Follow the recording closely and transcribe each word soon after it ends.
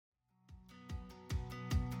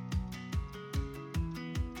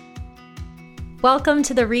Welcome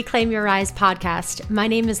to the Reclaim Your Rise podcast. My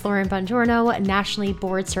name is Lauren Bongiorno, nationally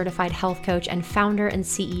board certified health coach and founder and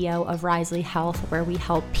CEO of Risely Health, where we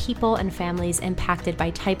help people and families impacted by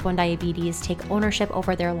type 1 diabetes take ownership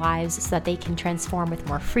over their lives so that they can transform with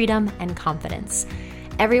more freedom and confidence.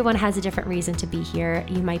 Everyone has a different reason to be here.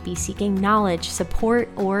 You might be seeking knowledge, support,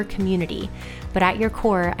 or community, but at your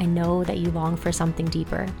core, I know that you long for something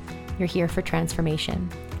deeper. You're here for transformation.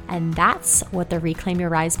 And that's what the Reclaim Your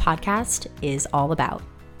Rise podcast is all about.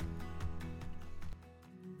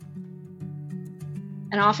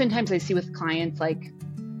 And oftentimes I see with clients, like,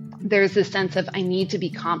 there's this sense of, I need to be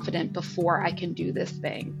confident before I can do this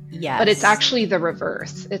thing. Yes. But it's actually the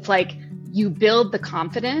reverse. It's like you build the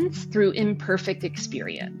confidence through imperfect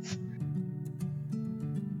experience.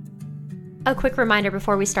 A quick reminder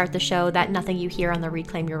before we start the show that nothing you hear on the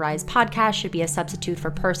Reclaim Your Rise podcast should be a substitute for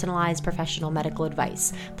personalized professional medical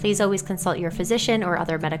advice. Please always consult your physician or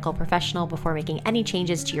other medical professional before making any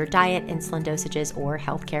changes to your diet, insulin dosages, or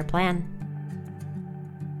healthcare plan.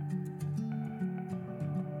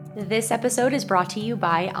 This episode is brought to you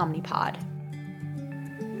by Omnipod.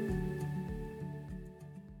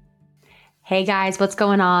 Hey guys, what's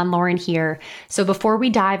going on? Lauren here. So before we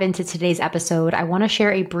dive into today's episode, I want to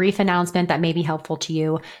share a brief announcement that may be helpful to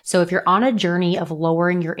you. So if you're on a journey of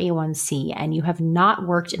lowering your A1C and you have not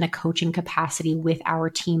worked in a coaching capacity with our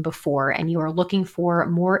team before, and you are looking for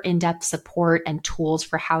more in-depth support and tools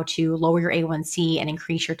for how to lower your A1C and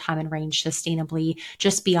increase your time in range sustainably,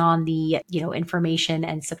 just beyond the, information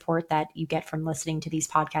and support that you get from listening to these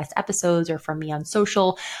podcast episodes or from me on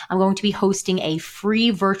social, I'm going to be hosting a free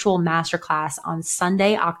virtual masterclass on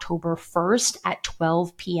Sunday, October 1st at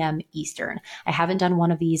 12 p.m. Eastern. I haven't done one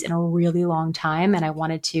of these in a really long time, and I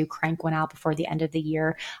wanted to crank one out before the end of the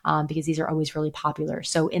year because these are always really popular.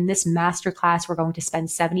 So in this masterclass, we're going to spend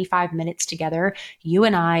 75 minutes together, you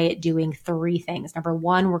and I, doing three things. Number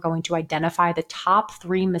one, we're going to identify the top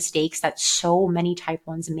 3 mistakes that so many type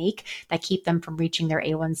 1s make that keep them from reaching their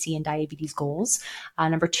A1C and diabetes goals.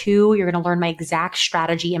 Number 2, you're going to learn my exact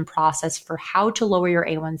strategy and process for how to lower your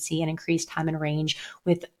A1C and increase time and range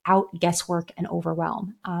without guesswork and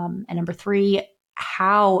overwhelm. And number 3,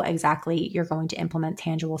 how exactly you're going to implement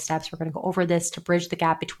tangible steps. We're going to go over this to bridge the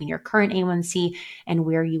gap between your current A1C and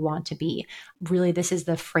where you want to be. Really, this is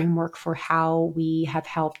the framework for how we have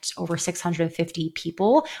helped over 650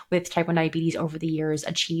 people with type 1 diabetes over the years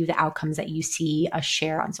achieve the outcomes that you see us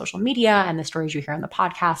share on social media and the stories you hear on the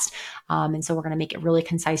podcast. And so we're going to make it really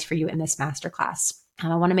concise for you in this masterclass.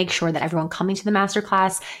 I want to make sure that everyone coming to the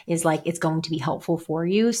masterclass is like, it's going to be helpful for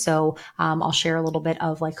you. So I'll share a little bit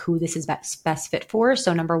of like who this is best fit for.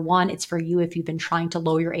 So number 1, it's for you if you've been trying to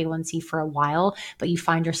lower your A1C for a while, but you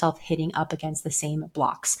find yourself hitting up against the same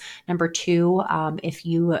blocks. Number 2, if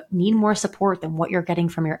you need more support than what you're getting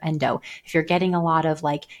from your endo, if you're getting a lot of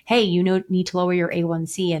like, hey, need to lower your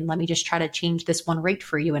A1C and let me just try to change this one rate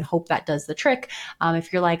for you and hope that does the trick.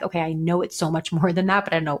 If you're like, okay, I know it's so much more than that,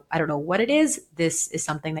 but I don't know what it is. This is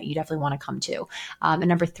something that you definitely want to come to. And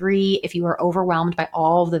number 3, if you are overwhelmed by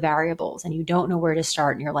all of the variables and you don't know where to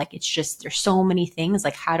start and you're like, it's just, there's so many things,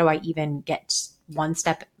 like how do I even get one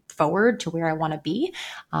step forward to where I want to be,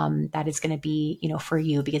 that is going to be, for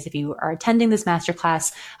you. Because if you are attending this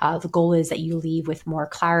masterclass, the goal is that you leave with more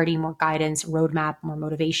clarity, more guidance, roadmap, more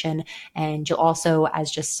motivation. And you'll also,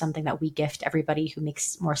 as just something that we gift everybody who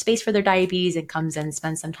makes more space for their diabetes and comes and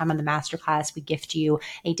spends some time on the masterclass, we gift you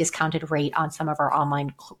a discounted rate on some of our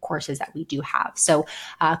online courses that we do have. So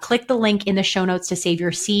click the link in the show notes to save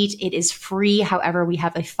your seat. It is free. However, we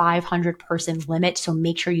have a 500 person limit. So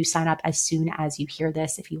make sure you sign up as soon as you hear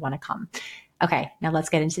this if you want to come. Okay, now let's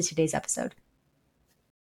get into today's episode.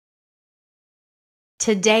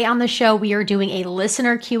 Today on the show, we are doing a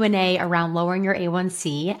listener Q&A around lowering your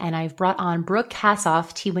A1C, and I've brought on Brooke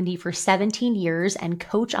Kassoff, T1D for 17 years and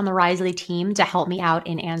coach on the Risely team to help me out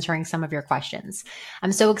in answering some of your questions.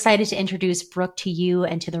 I'm so excited to introduce Brooke to you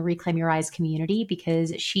and to the Reclaim Your Rise community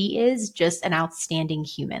because she is just an outstanding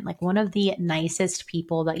human, like one of the nicest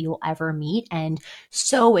people that you'll ever meet and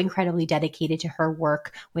so incredibly dedicated to her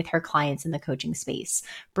work with her clients in the coaching space.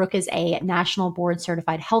 Brooke is a national board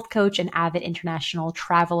certified health coach and avid international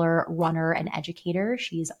traveler, runner, and educator.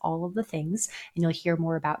 She's all of the things, and you'll hear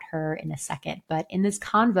more about her in a second. But in this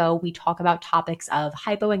convo, we talk about topics of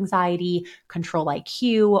hypo-anxiety, control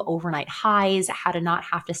IQ, overnight highs, how to not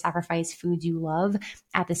have to sacrifice foods you love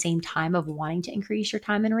at the same time of wanting to increase your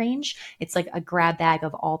time in range. It's like a grab bag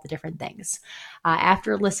of all the different things.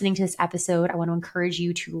 After listening to this episode, I want to encourage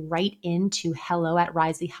you to write into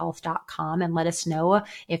hello@riselyhealth.com and let us know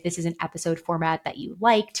if this is an episode format that you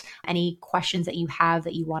liked, any questions that you have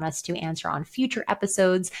that you want us to answer on future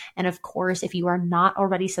episodes. And of course, if you are not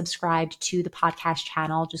already subscribed to the podcast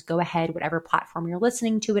channel, just go ahead, whatever platform you're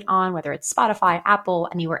listening to it on, whether it's Spotify, Apple,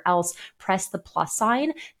 anywhere else, press the plus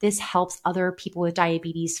sign. This helps other people with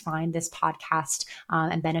diabetes find this podcast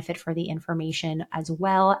and benefit for the information as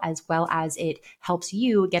it helps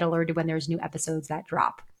you get alerted when there's new episodes that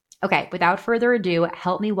drop. Okay, without further ado,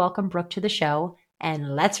 help me welcome Brooke to the show,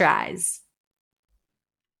 and let's rise.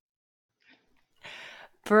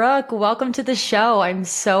 Brooke, welcome to the show. I'm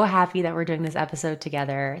so happy that we're doing this episode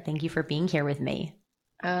together. Thank you for being here with me.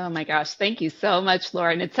 Oh my gosh, thank you so much,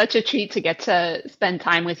 Lauren. It's such a treat to get to spend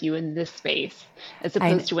time with you in this space as I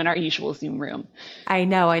opposed to in our usual Zoom room. I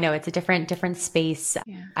know. It's a different space.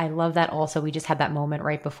 Yeah. I love that also. We just had that moment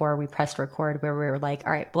right before we pressed record where we were like,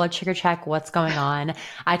 all right, blood sugar check, what's going on?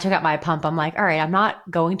 I took out my pump. I'm like, all right, I'm not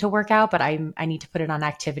going to work out, but I need to put it on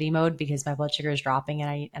activity mode because my blood sugar is dropping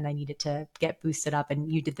and I needed to get boosted up.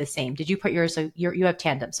 And you did the same. Did you put yours? So you have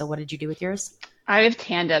Tandem. So what did you do with yours? I have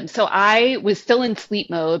Tandem. So I was still in sleep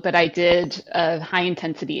mode, but I did a high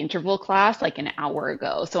intensity interval class like an hour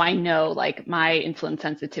ago. So I know like my insulin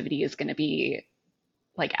sensitivity is going to be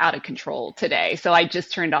like out of control today. So I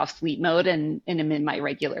just turned off sleep mode and am in my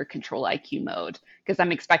regular control IQ mode because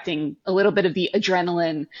I'm expecting a little bit of the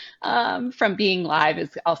adrenaline from being live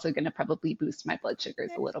is also going to probably boost my blood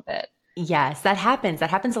sugars a little bit. Yes, that happens. That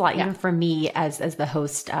happens a lot, Yeah. even for me as the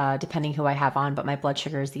host, depending who I have on. But my blood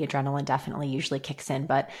sugars, the adrenaline definitely usually kicks in.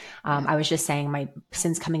 But Yeah. I was just saying,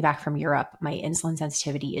 since coming back from Europe, my insulin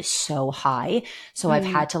sensitivity is so high. So I've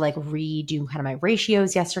Mm, had to like redo kind of my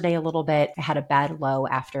ratios yesterday a little bit. I had a bad low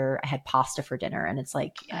after I had pasta for dinner, and it's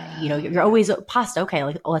like, you're yeah. always pasta. Okay,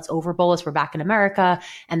 like let's over bolus. We're back in America,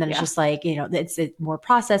 and then it's Yeah. just like it's more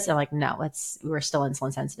processed. And like no, we're still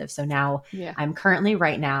insulin sensitive. So now Yeah. I'm currently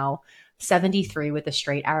right now 73 with a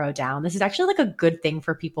straight arrow down. This is actually like a good thing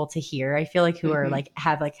for people to hear. I feel like who are Hmm. like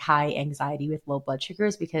have like high anxiety with low blood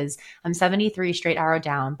sugars because I'm 73 straight arrow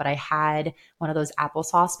down, but I had one of those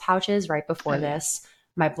applesauce pouches right before Oh yeah. this.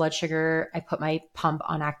 My blood sugar, I put my pump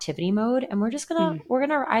on activity mode and Mm, we're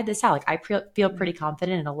gonna ride this out. Like feel yeah. pretty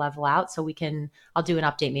confident it'll level out. So I'll do an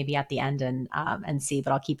update maybe at the end and see,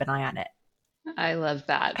 but I'll keep an eye on it. I love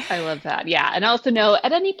that. I love that. Yeah. And also know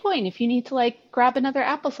at any point, if you need to like grab another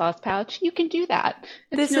applesauce pouch, you can do that.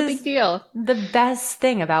 It's This no big is deal. the best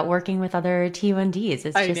thing about working with other T1Ds.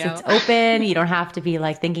 It's I just, it's know. open. You don't have to be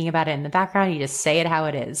like thinking about it in the background. You just say it how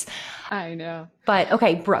it is. I know. But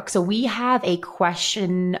okay, Brooke, so we have a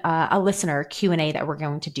question, a listener Q&A that we're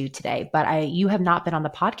going to do today, but you have not been on the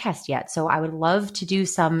podcast yet. So I would love to do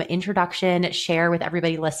some introduction, share with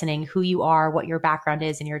everybody listening who you are, what your background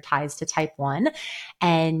is and your ties to type 1.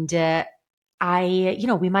 And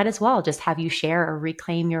we might as well just have you share a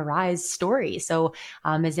reclaim your rise story. So,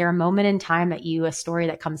 is there a moment in time a story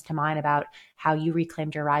that comes to mind about how you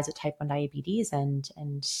reclaimed your rise with type 1 diabetes? And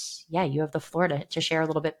yeah, you have the floor to share a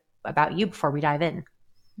little bit about you before we dive in.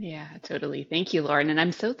 Yeah, totally. Thank you, Lauren. And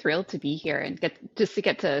I'm so thrilled to be here and get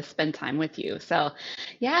to spend time with you. So,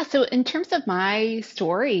 yeah, so in terms of my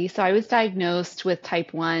story, so I was diagnosed with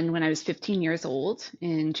type 1 when I was 15 years old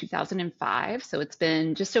in 2005. So it's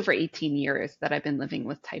been just over 18 years that I've been living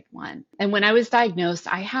with type 1. And when I was diagnosed,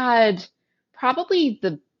 I had probably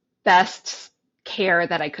the best care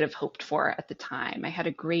that I could have hoped for at the time. I had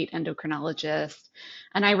a great endocrinologist.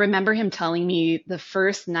 And I remember him telling me the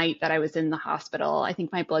first night that I was in the hospital, I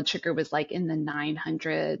think my blood sugar was like in the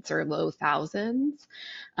 900s or low thousands.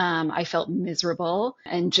 I felt miserable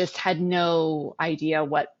and just had no idea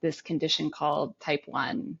what this condition called type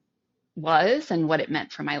 1 was and what it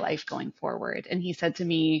meant for my life going forward. And he said to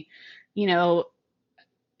me, you know,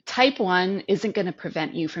 type 1 isn't going to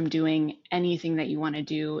prevent you from doing anything that you want to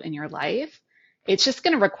do in your life. It's just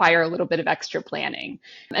going to require a little bit of extra planning.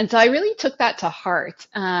 And so I really took that to heart.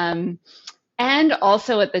 And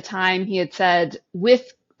also at the time, he had said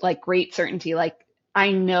with like great certainty, like,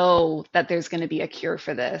 I know that there's going to be a cure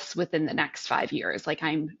for this within the next 5 years. Like,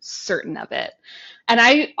 I'm certain of it. And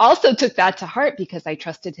I also took that to heart because I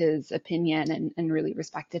trusted his opinion and really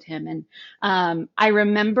respected him. And I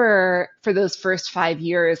remember for those first 5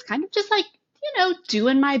 years, kind of just like,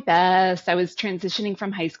 doing my best. I was transitioning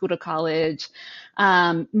from high school to college.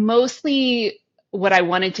 Mostly what I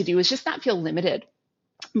wanted to do was just not feel limited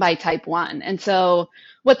by type 1. And so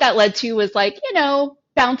what that led to was like,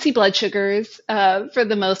 bouncy blood sugars for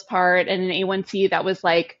the most part, and an A1C that was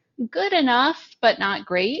like good enough, but not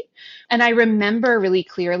great. And I remember really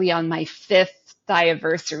clearly on my fifth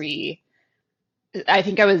diaversary, I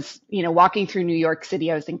think I was, walking through New York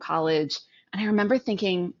City. I was in college. And I remember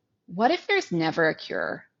thinking, what if there's never a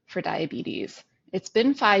cure for diabetes? It's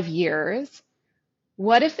been 5 years.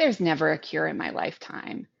 what if there's never a cure in my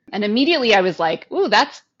lifetime? And immediately I was like, ooh,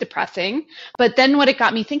 that's depressing. But then what it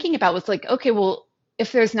got me thinking about was like, okay, well,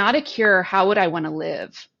 if there's not a cure, how would I want to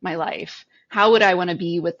live my life? How would I want to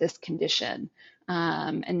be with this condition,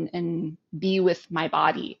 and be with my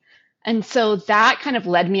body? And so that kind of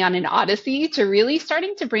led me on an odyssey to really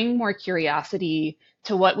starting to bring more curiosity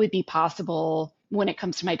to what would be possible when it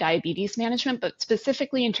comes to my diabetes management, but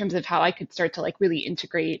specifically in terms of how I could start to like really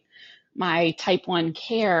integrate my type 1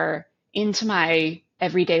 care into my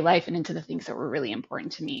everyday life and into the things that were really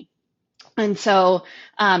important to me. And so,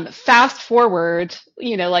 fast forward,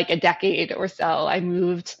 like a decade or so, I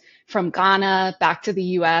moved from Ghana back to the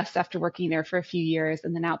US after working there for a few years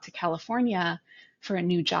and then out to California for a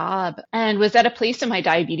new job, and was at a place in my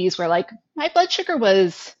diabetes where like my blood sugar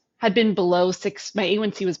had been below 6, my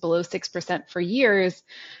A1C was below 6% for years,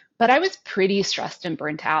 but I was pretty stressed and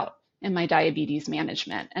burnt out in my diabetes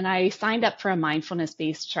management. And I signed up for a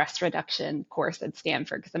mindfulness-based stress reduction course at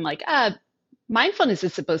Stanford because I'm like, mindfulness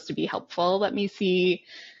is supposed to be helpful. Let me see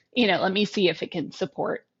if it can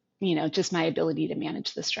support, just my ability to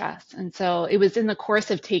manage the stress. And so it was in the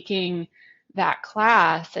course of taking that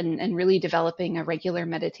class and really developing a regular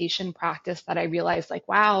meditation practice that I realized like,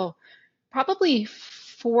 wow, probably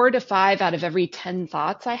 4 to 5 out of every 10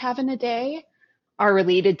 thoughts I have in a day are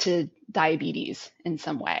related to diabetes in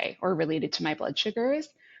some way or related to my blood sugars.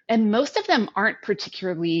 And most of them aren't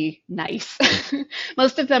particularly nice.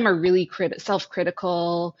 Most of them are really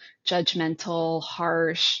self-critical, judgmental,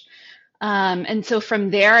 harsh. And so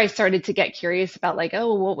from there, I started to get curious about like,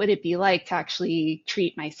 oh, what would it be like to actually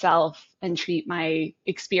treat myself and treat my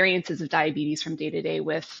experiences of diabetes from day to day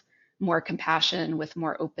with more compassion, with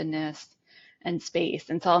more openness and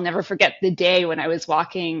space. And so I'll never forget the day when I was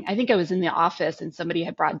walking. I think I was in the office and somebody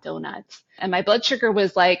had brought donuts and my blood sugar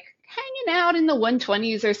was like hanging out in the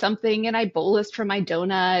 120s or something. And I bolused for my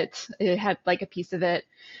donut. It had like a piece of it.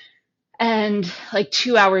 And like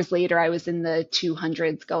 2 hours later, I was in the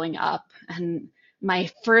 200s going up. And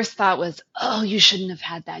my first thought was, oh, you shouldn't have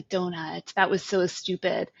had that donut. That was so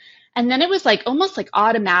stupid. And then it was like almost like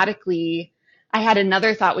automatically, I had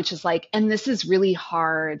another thought, which is like, and this is really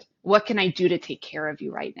hard. What can I do to take care of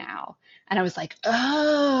you right now? And I was like,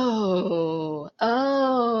 oh.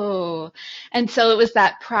 And so it was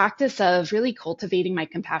that practice of really cultivating my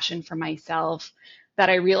compassion for myself that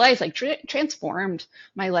I realized like transformed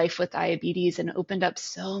my life with diabetes and opened up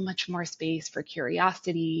so much more space for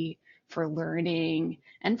curiosity, for learning,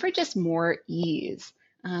 and for just more ease,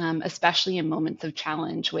 especially in moments of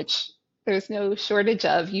challenge, which there's no shortage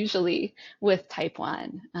of usually with type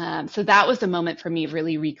 1. So that was a moment for me of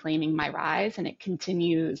really reclaiming my rise, and it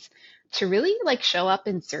continues to really like show up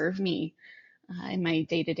and serve me in my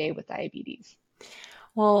day to day with diabetes.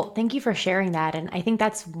 Well, thank you for sharing that. And I think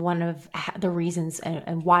that's one of the reasons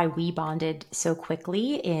and why we bonded so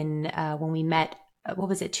quickly in when we met. What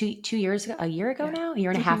was it? 2 years ago? A year ago Yeah. now? A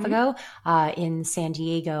year and a half Mm-hmm. ago? In San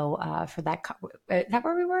Diego for that. Is that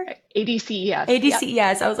where we were? ADCES. Yep.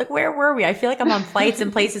 ADCES. I was like, where were we? I feel like I'm on flights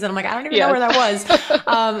and places, and I'm like, I don't even know Yes. where that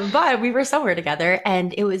was. But we were somewhere together,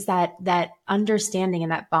 and it was that understanding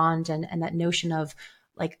and that bond and that notion of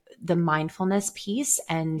like the mindfulness piece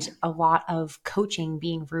and Yeah. a lot of coaching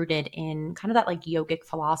being rooted in kind of that like yogic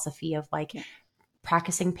philosophy of like Yeah.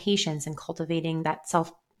 practicing patience and cultivating that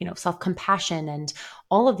self-compassion and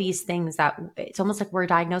all of these things that it's almost like we're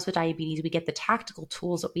diagnosed with diabetes. We get the tactical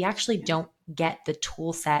tools, but we actually Yeah. don't get the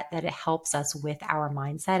tool set that it helps us with our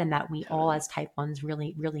mindset and that we all Totally. as type ones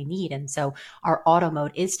really, really need. And so our auto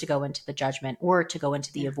mode is to go into the judgment or to go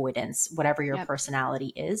into the Yeah. avoidance, whatever your Yep.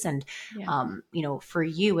 personality is. And, Yeah. for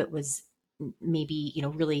you, it was maybe,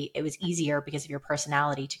 really, it was easier because of your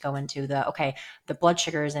personality to go into the blood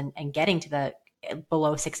sugars and getting to the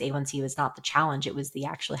below 6 A1C was not the challenge. It was the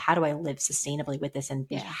actually, how do I live sustainably with this and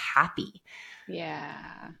be Yeah. happy?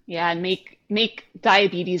 Yeah. Yeah. And make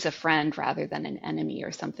diabetes a friend rather than an enemy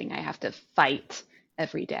or something I have to fight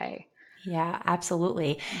every day. Yeah,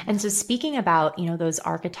 absolutely. Mhm. And so speaking about, those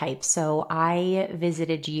archetypes, so I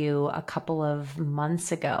visited you a couple of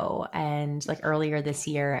months ago and like earlier this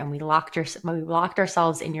year, and we locked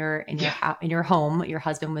ourselves in Yeah. in your home. Your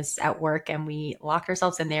husband was at work and we locked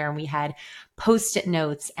ourselves in there and we had post-it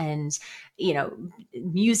notes and,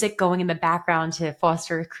 music going in the background to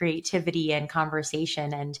foster creativity and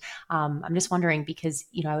conversation. And I'm just wondering because,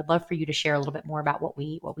 I would love for you to share a little bit more about what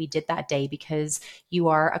we did that day, because you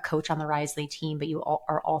are a coach on the Risley team, but you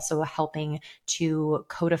are also helping to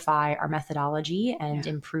codify our methodology and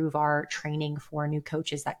Yeah. improve our training for new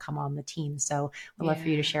coaches that come on the team. So I'd love for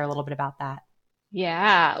you to Yeah. share a little bit about that.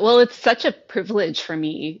 Yeah. Well, it's such a privilege for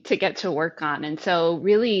me to get to work on. And so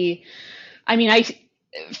really, I mean,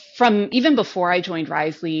 from even before I joined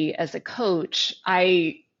Risely as a coach,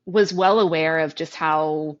 I was well aware of just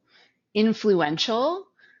how influential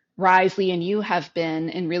Risely and you have been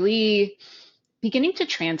in really beginning to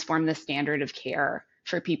transform the standard of care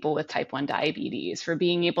for people with type 1 diabetes, for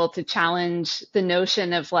being able to challenge the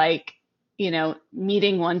notion of like,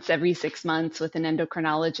 meeting once every 6 months with an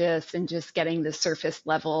endocrinologist and just getting the surface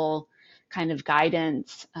level kind of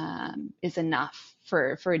guidance is enough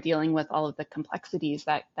for dealing with all of the complexities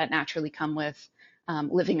that naturally come with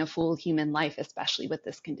living a full human life, especially with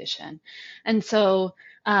this condition. And so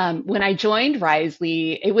when I joined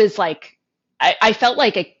Risely, it was like I felt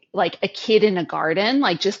like a kid in a garden,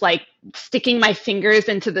 like just like sticking my fingers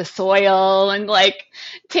into the soil and like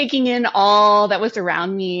taking in all that was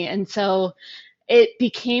around me. And so it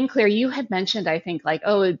became clear. You had mentioned, I think, like,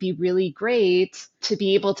 oh, it'd be really great to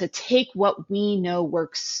be able to take what we know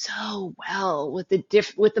works so well with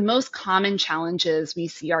with the most common challenges we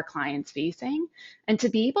see our clients facing, and to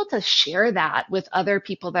be able to share that with other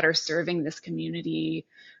people that are serving this community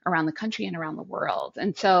around the country and around the world.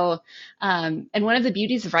 And so, and one of the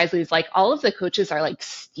beauties of Risely is like all of the coaches are like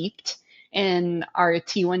steeped in our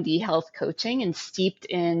T1D health coaching and steeped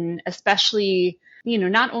in especially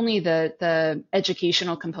not only the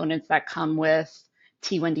educational components that come with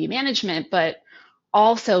T1D management, but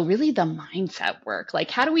also really the mindset work.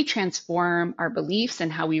 Like, how do we transform our beliefs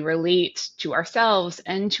and how we relate to ourselves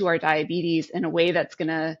and to our diabetes in a way that's going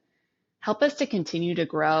to help us to continue to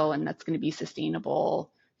grow and that's going to be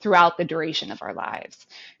sustainable throughout the duration of our lives.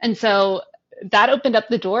 And so that opened up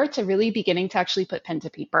the door to really beginning to actually put pen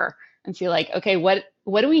to paper and see like, okay, what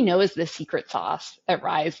do we know is the secret sauce at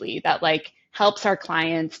Risely that like helps our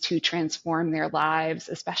clients to transform their lives,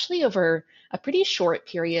 especially over a pretty short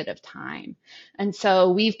period of time. And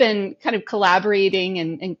so we've been kind of collaborating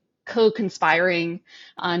and co-conspiring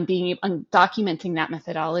on on documenting that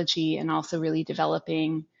methodology and also really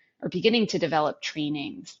developing or beginning to develop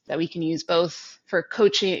trainings that we can use both for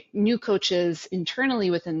coaching new coaches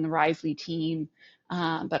internally within the Risely team,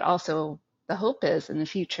 but also the hope is in the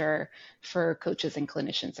future for coaches and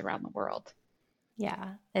clinicians around the world. Yeah,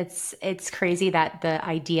 it's crazy that the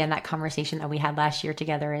idea and that conversation that we had last year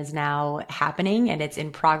together is now happening and it's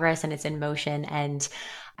in progress and it's in motion. And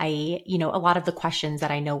a lot of the questions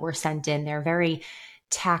that I know were sent in, they're very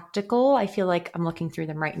tactical. I feel like I'm looking through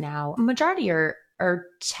them right now. Majority are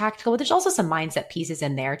tactical, but there's also some mindset pieces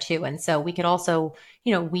in there too. And so we could also,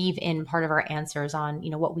 weave in part of our answers on,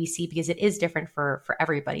 what we see because it is different for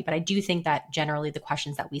everybody. But I do think that generally the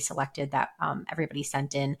questions that we selected that everybody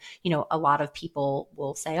sent in, a lot of people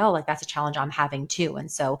will say, oh, like that's a challenge I'm having too.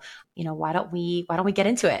 And so, why don't we get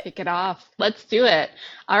into it? Kick it off. Let's do it.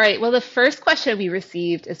 All right. Well, the first question we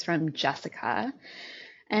received is from Jessica.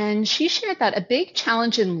 And she shared that a big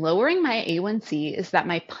challenge in lowering my A1C is that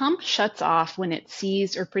my pump shuts off when it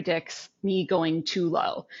sees or predicts me going too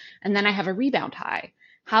low. And then I have a rebound high.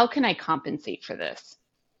 How can I compensate for this?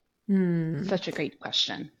 Hmm. Such a great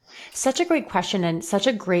question. Such a great question and such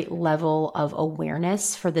a great level of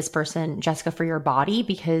awareness for this person, Jessica, for your body,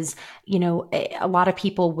 because, a lot of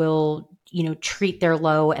people will, treat their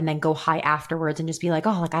low and then go high afterwards and just be like,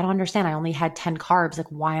 oh, like, I don't understand. I only had 10 carbs. Like,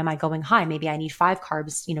 why am I going high? Maybe I need 5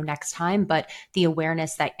 carbs, next time. But the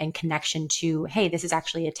awareness that and connection to, hey, this is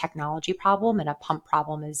actually a technology problem and a pump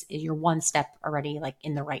problem is you're one step already like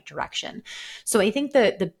in the right direction. So I think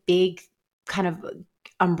the big kind of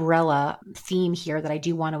umbrella theme here that I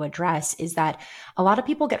do want to address is that a lot of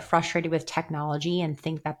people get frustrated with technology and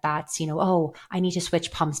think that that's, oh, I need to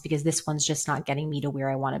switch pumps because this one's just not getting me to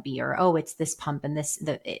where I want to be, or oh, it's this pump and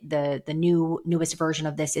the newest version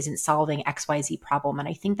of this isn't solving XYZ problem. And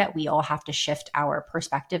I think that we all have to shift our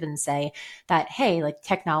perspective and say that, hey, like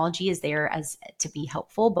technology is there as to be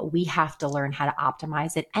helpful, but we have to learn how to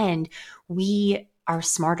optimize it, and we are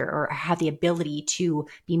smarter or have the ability to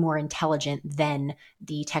be more intelligent than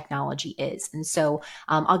the technology is. And so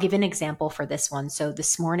I'll give an example for this one. So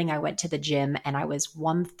this morning I went to the gym and I was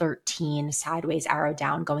 113 sideways arrow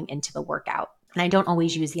down going into the workout. And I don't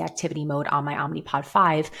always use the activity mode on my Omnipod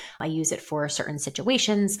 5. I use it for certain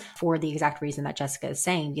situations for the exact reason that Jessica is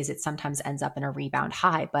saying, because it sometimes ends up in a rebound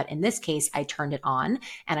high. But in this case, I turned it on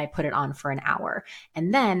and I put it on for an hour.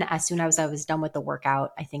 And then as soon as I was done with the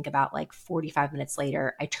workout, I think about like 45 minutes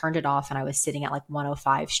later, I turned it off and I was sitting at like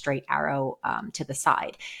 105 straight arrow to the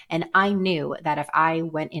side. And I knew that if I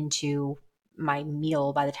went into my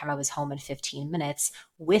meal by the time I was home in 15 minutes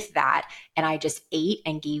with that, and I just ate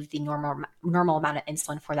and gave the normal amount of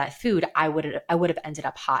insulin for that food, I would have ended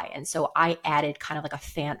up high. And so I added kind of like a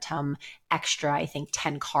phantom extra, I think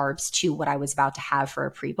 10 carbs to what I was about to have for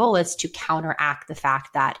a pre-bolus to counteract the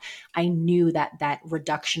fact that I knew that that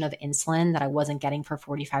reduction of insulin that I wasn't getting for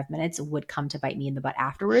 45 minutes would come to bite me in the butt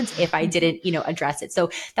afterwards if I didn't, address it. So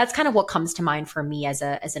that's kind of what comes to mind for me as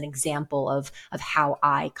an example of how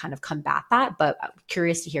I kind of combat that. But I'm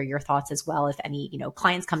curious to hear your thoughts as well, if any,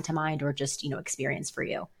 clients come to mind or just, experience for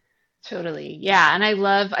you. Totally. Yeah. And I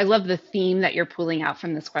love the theme that you're pulling out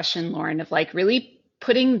from this question, Lauren, of like really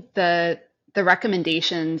putting the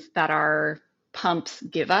recommendations that our pumps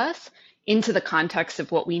give us into the context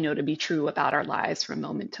of what we know to be true about our lives from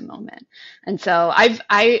moment to moment. And so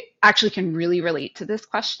I actually can really relate to this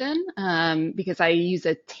question because I use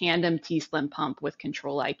a tandem T-Slim pump with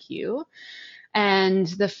Control IQ. And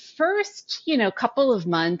the first, couple of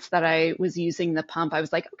months that I was using the pump, I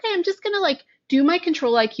was like, okay, I'm just gonna like do my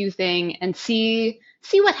Control IQ thing and see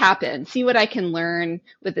what happens, see what I can learn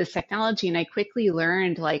with this technology. And I quickly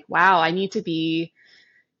learned like, wow, I need to be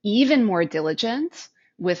even more diligent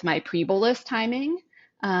with my pre-bolus timing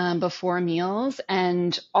before meals,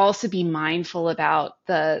 and also be mindful about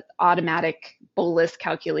the automatic bolus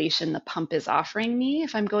calculation the pump is offering me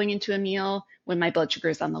if I'm going into a meal when my blood sugar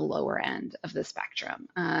is on the lower end of the spectrum.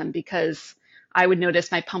 Because I would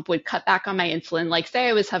notice my pump would cut back on my insulin. Like, say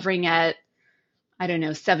I was hovering at, I don't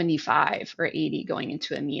know, 75 or 80 going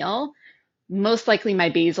into a meal. Most likely my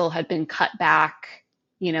basal had been cut back,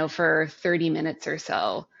 for 30 minutes or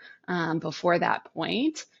so before that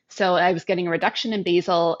point. So I was getting a reduction in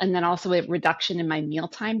basal and then also a reduction in my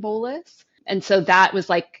mealtime bolus. And so that was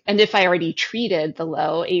like, and if I already treated the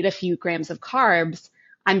low, ate a few grams of carbs,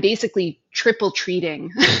 I'm basically triple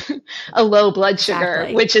treating a low blood sugar,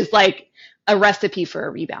 Exactly. which is like a recipe for a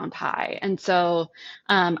rebound high. And so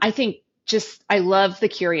I think just I love the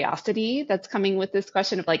curiosity that's coming with this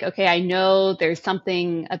question of like, okay, I know there's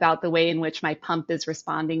something about the way in which my pump is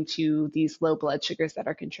responding to these low blood sugars that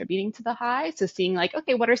are contributing to the high. So seeing like,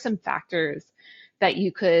 okay, what are some factors that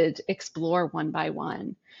you could explore one by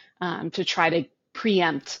one to try to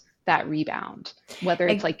preempt that rebound, whether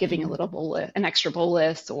it's like giving a little bolus, an extra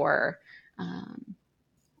bolus, or um,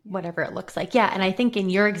 whatever it looks like. Yeah. And I think in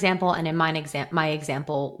your example and in my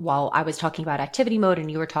example, while I was talking about activity mode and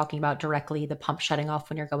you were talking about directly the pump shutting off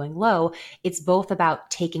when you're going low, it's both about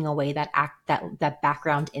taking away that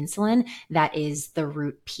background insulin that is the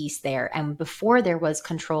root piece there. And before there was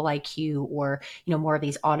Control IQ or, more of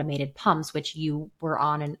these automated pumps, which you were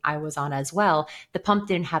on and I was on as well, the pump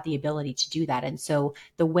didn't have the ability to do that. And so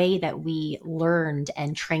the way that we learned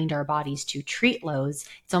and trained our bodies to treat lows,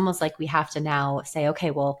 it's almost like we have to now say, okay,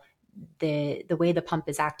 well, the way the pump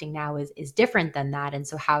is acting now is different than that. And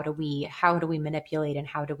so how do we manipulate and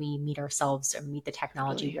how do we meet ourselves or meet the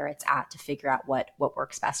technology totally. where it's at to figure out what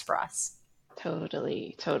works best for us?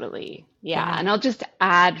 Totally, totally. Yeah. Yeah. And I'll just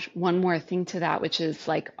add one more thing to that, which is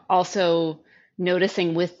like also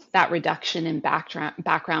noticing with that reduction in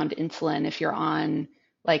background insulin, if you're on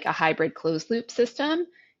like a hybrid closed loop system,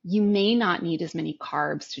 you may not need as many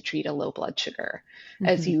carbs to treat a low blood sugar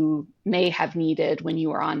as Mm-hmm. you may have needed when you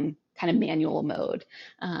were on kind of manual mode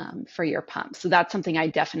for your pump. So that's something I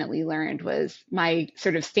definitely learned was my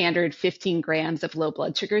sort of standard 15 grams of low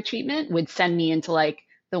blood sugar treatment would send me into like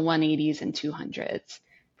the 180s and 200s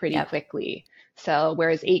pretty Yep. quickly. So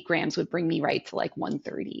whereas 8 grams would bring me right to like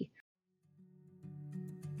 130.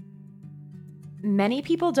 Many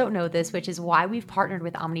people don't know this, which is why we've partnered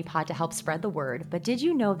with Omnipod to help spread the word. But did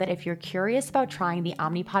you know that if you're curious about trying the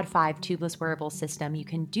Omnipod 5 tubeless wearable system, you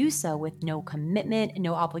can do so with no commitment,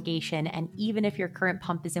 no obligation, and even if your current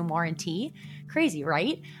pump is in warranty? Crazy,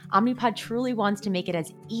 right? Omnipod truly wants to make it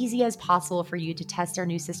as easy as possible for you to test our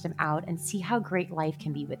new system out and see how great life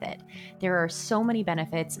can be with it. There are so many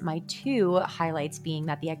benefits, my two highlights being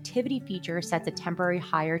that the activity feature sets a temporary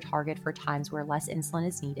higher target for times where less insulin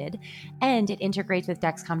is needed, and it integrates with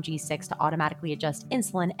Dexcom G6 to automatically adjust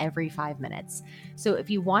insulin every 5 minutes. So if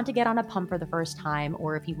you want to get on a pump for the first time,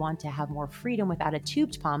 or if you want to have more freedom without a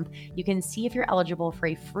tubed pump, you can see if you're eligible for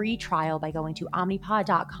a free trial by going to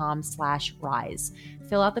omnipod.com/rise.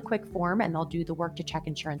 Fill out the quick form and they'll do the work to check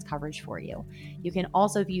insurance coverage for you. You can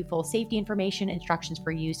also view full safety information, instructions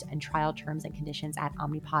for use, and trial terms and conditions at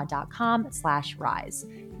omnipod.com/rise.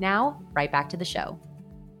 Now, right back to the show.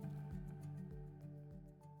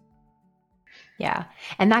 Yeah.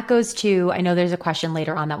 And that goes to, I know there's a question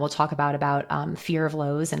later on that we'll talk about fear of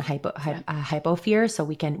lows and Yeah. hypo fear. So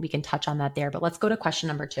we can touch on that there, but let's go to question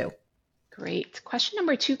number 2. Great. Question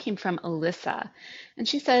number 2 came from Alyssa. And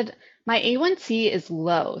she said, my A1C is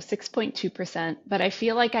low, 6.2%, but I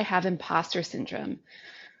feel like I have imposter syndrome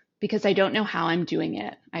because I don't know how I'm doing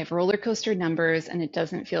it. I have roller coaster numbers and it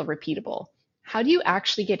doesn't feel repeatable. how do you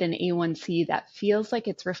actually get an A1C that feels like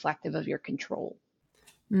it's reflective of your control?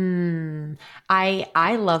 Mm,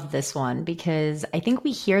 I love this one because I think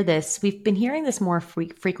we hear this. We've been hearing this more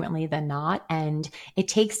frequently than not, and it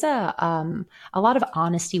takes a lot of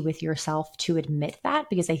honesty with yourself to admit that,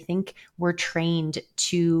 because I think we're trained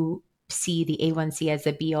to see the A1C as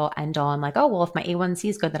a be all end all, and like, oh well, if my A1C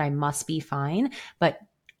is good, then I must be fine. But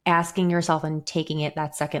asking yourself and taking it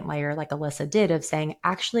that second layer, like Alyssa did, of saying,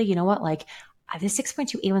 actually, you know what, like this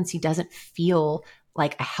 6.2 A1C doesn't feel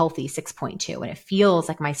like a healthy 6.2, and it feels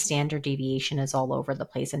like my standard deviation is all over the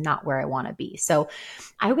place and not where I want to be. So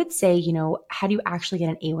I would say, how do you actually get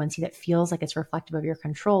an A1C that feels like it's reflective of your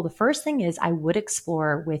control? The first thing is I would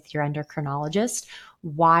explore with your endocrinologist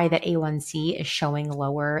why that A1C is showing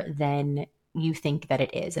lower than you think that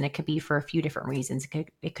it is. And it could be for a few different reasons.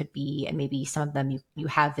 It could be, and maybe some of them you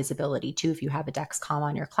have visibility to if you have a Dexcom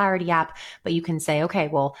on your Clarity app, but you can say, okay,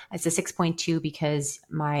 well, it's a 6.2 because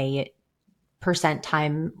my percent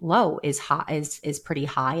time low is high, is pretty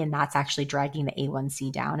high, and that's actually dragging the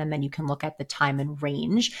A1C down. And then you can look at the time and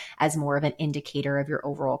range as more of an indicator of your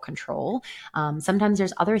overall control. Sometimes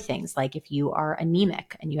there's other things, like if you are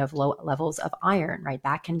anemic and you have low levels of iron, right,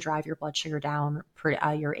 that can drive your blood sugar down,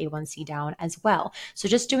 your A1C down as well. So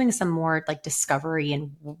just doing some more like discovery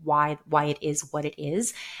and why it is what it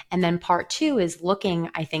is. And then part two is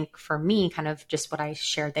looking, I think for me, kind of just what I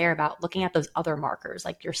shared there about looking at those other markers,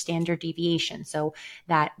 like your standard deviation. So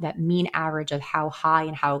that mean average of how high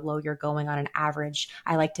and how low you're going on an average.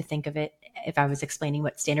 I like to think of it, if I was explaining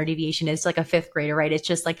what standard deviation is to like a fifth grader, right? It's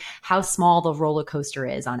just like how small the roller coaster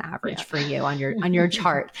is on average for you on your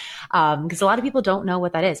chart. Because a lot of people don't know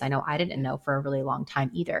what that is. I know I didn't know for a really long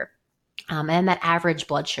time either. And that average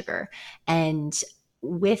blood sugar. And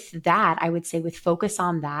with that, I would say with focus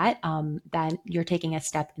on that, then you're taking a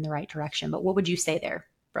step in the right direction. But what would you say there,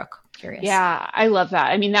 Brooke? Curious. Yeah, I love that.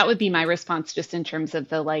 I mean, that would be my response just in terms of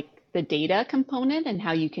the data component and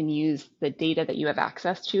how you can use the data that you have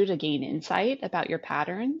access to gain insight about your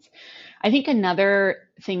patterns. I think another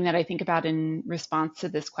thing that I think about in response to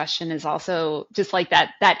this question is also just like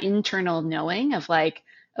that internal knowing of like,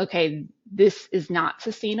 okay, this is not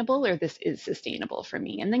sustainable or this is sustainable for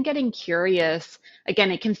me. And then getting curious. Again,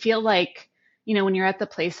 it can feel like, when you're at the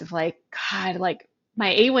place of like, God, like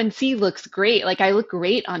my A1C looks great. Like I look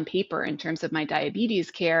great on paper in terms of my diabetes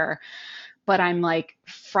care, but I'm like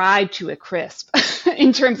fried to a crisp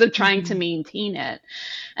in terms of trying to Mm-hmm. maintain it.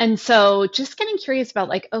 And so just getting curious about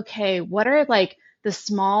like, okay, what are like the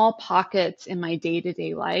small pockets in my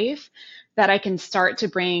day-to-day life that I can start to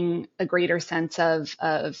bring a greater sense of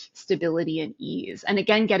stability and ease. And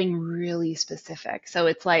again, getting really specific. So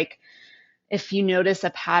it's like if you notice a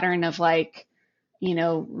pattern of like,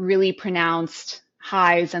 really pronounced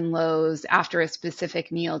highs and lows after a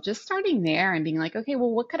specific meal, just starting there and being like, okay,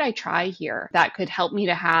 well, what could I try here that could help me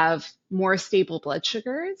to have more stable blood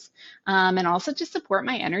sugars and also just support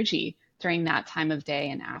my energy during that time of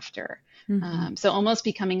day and after. Mm-hmm. So almost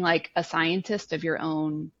becoming like a scientist of your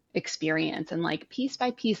own experience and like piece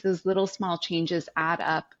by piece, those little small changes add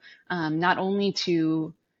up not only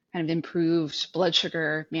to kind of improved blood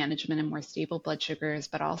sugar management and more stable blood sugars,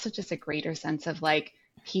 but also just a greater sense of like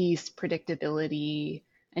peace, predictability,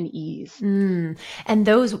 and ease. And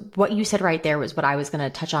those, what you said right there was what I was going to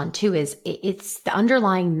touch on too, is it's the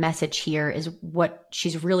underlying message here is what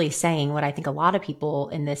she's really saying. What I think a lot of people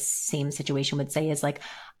in this same situation would say is like,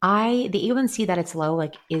 the A1C that it's low,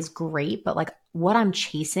 like is great, but like what I'm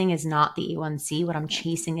chasing is not the A1C. What I'm Yeah,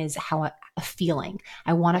 chasing is a feeling.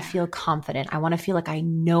 I want to yeah, feel confident. I want to feel like I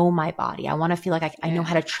know my body. I want to feel like I know yeah,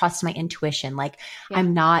 how to trust my intuition. Like yeah,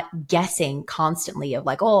 I'm not guessing constantly of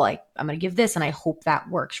like, oh, like I'm going to give this and I hope that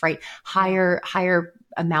works, right? yeah, Higher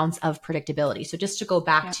amounts of predictability. So just to go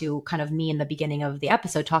back yeah, to kind of me in the beginning of the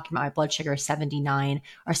episode talking about my blood sugar 79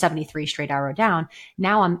 or 73 straight arrow down,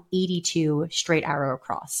 now I'm 82 straight arrow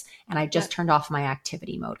across. And I yeah, just turned off my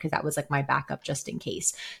activity mode because that was like my backup just in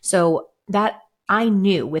case. So that I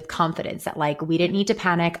knew with confidence that like we didn't need to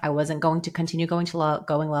panic. I wasn't going to continue going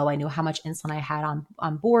low. I knew how much insulin I had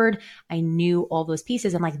on board. I knew all those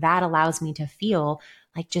pieces, and like that allows me to feel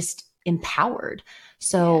like just empowered. yeah,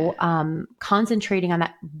 So concentrating on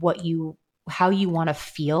that, how you want to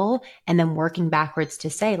feel, and then working backwards to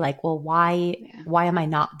say like, well, yeah. why am I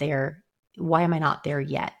not there? Why am I not there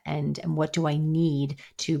yet? And what do I need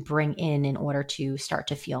to bring in order to start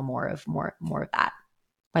to feel more of that?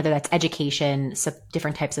 Whether that's education,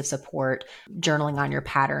 different types of support, journaling on your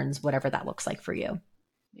patterns, whatever that looks like for you.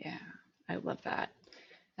 Yeah. I love that.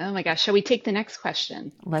 Oh my gosh. Shall we take the next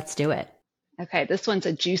question? Let's do it. Okay, this one's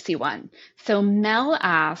a juicy one. So Mel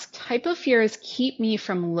asked, hypofears keep me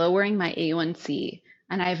from lowering my A1C,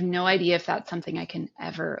 and I have no idea if that's something I can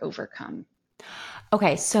ever overcome.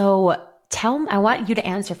 Okay, so tell me, I want you to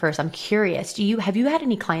answer first. I'm curious. Have you had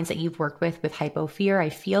any clients that you've worked with hypo fear? I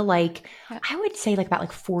feel like Yeah, I would say like about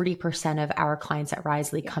like 40% of our clients at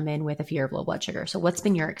Risely yeah, come in with a fear of low blood sugar. So what's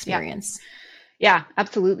been your yeah, experience? yeah,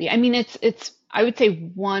 absolutely. I mean, it's I would say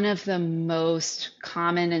one of the most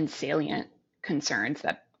common and salient concerns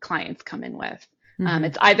that clients come in with. Hmm.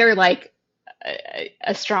 It's either like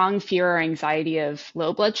a strong fear or anxiety of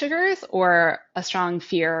low blood sugars or a strong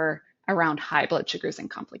fear around high blood sugars and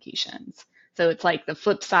complications. So it's like the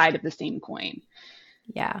flip side of the same coin.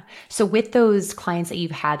 Yeah. So with those clients that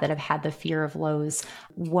you've had that have had the fear of lows,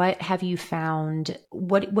 what have you found?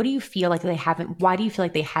 What do you feel like they haven't, why do you feel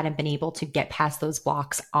like they hadn't been able to get past those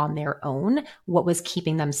blocks on their own? What was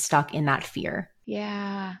keeping them stuck in that fear?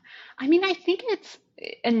 Yeah. I mean, I think it's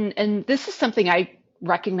and this is something I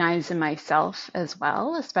recognize in myself as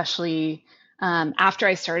well, especially after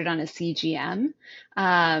I started on a CGM.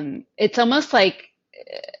 It's almost like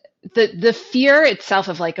the fear itself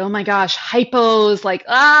of like, oh my gosh, hypos, like,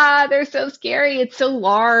 they're so scary. It's so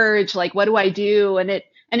large. Like, what do I do? And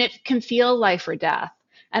it can feel life or death.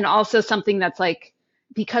 And also something that's like,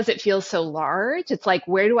 because it feels so large, it's like,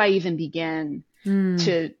 where do I even begin Hmm.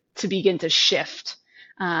 to begin to shift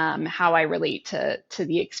how I relate to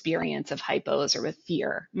the experience of hypos or with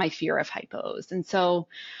fear, my fear of hypos. And so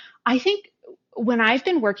I think when I've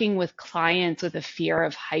been working with clients with a fear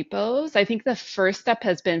of hypos, I think the first step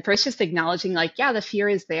has been first just acknowledging, like, yeah, the fear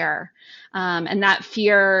is there. And that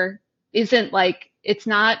fear isn't like, it's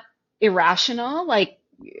not irrational. Like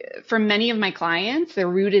for many of my clients, they're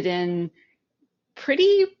rooted in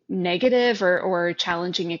pretty negative or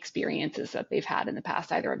challenging experiences that they've had in the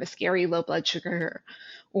past, either of a scary low blood sugar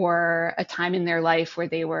or a time in their life where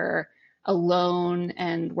they were alone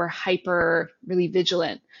and were hyper, really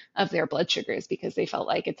vigilant of their blood sugars because they felt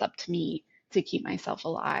like it's up to me to keep myself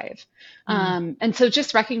alive. Hmm. And so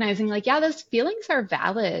just recognizing like, yeah, those feelings are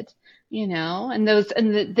valid, and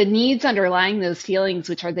the needs underlying those feelings,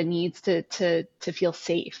 which are the needs to feel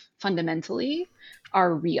safe fundamentally,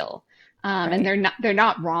 are real, and Right. they're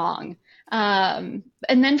not wrong. And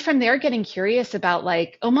then from there, getting curious about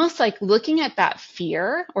like almost like looking at that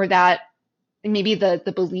fear or that maybe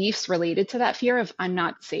the beliefs related to that fear of I'm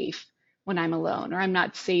not safe when I'm alone, or I'm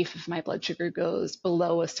not safe if my blood sugar goes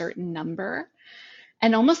below a certain number,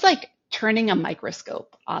 and almost like turning a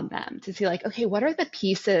microscope on them to see like, okay, what are the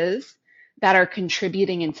pieces that are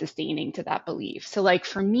contributing and sustaining to that belief? So like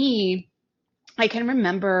for me, I can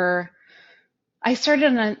remember I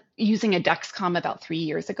started using a Dexcom about 3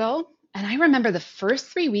 years ago. And I remember the first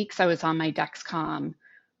 3 weeks I was on my Dexcom,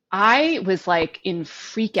 I was like in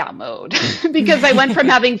freak out mode because I went from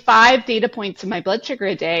having 5 data points in my blood sugar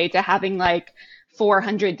a day to having like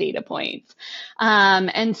 400 data points.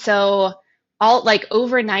 And so all like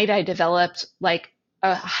overnight, I developed like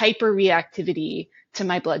a hyper reactivity to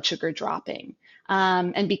my blood sugar dropping.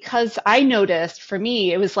 And because I noticed for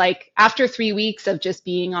me, it was like after 3 weeks of just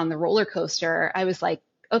being on the roller coaster, I was like,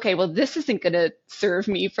 okay, well, this isn't going to serve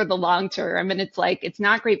me for the long term. And it's like, it's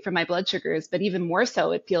not great for my blood sugars, but even more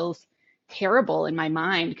so, it feels terrible in my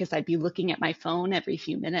mind because I'd be looking at my phone every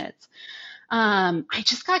few minutes. I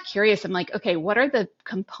just got curious. I'm like, okay, what are the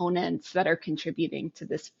components that are contributing to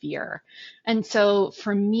this fear? And so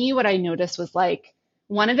for me, what I noticed was like,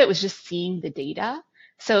 one of it was just seeing the data.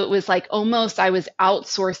 So it was like almost I was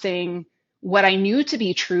outsourcing what I knew to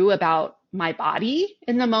be true about my body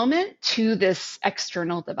in the moment to this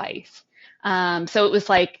external device. So it was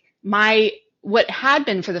like what had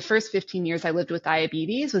been for the first 15 years I lived with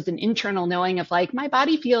diabetes was an internal knowing of like my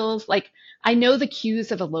body feels like I know the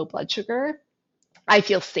cues of a low blood sugar. I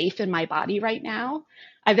feel safe in my body right now.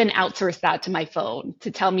 I then outsourced that to my phone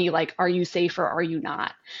to tell me like, are you safe or are you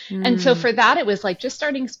not? And so Hmm. for that, it was like just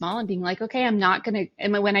starting small and being like, okay, I'm not going to,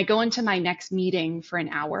 and when I go into my next meeting for an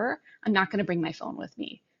hour, I'm not going to bring my phone with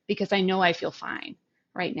me because I know I feel fine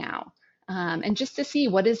right now. And just to see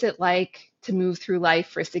what is it like to move through life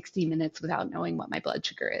for 60 minutes without knowing what my blood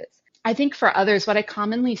sugar is. I think for others, what I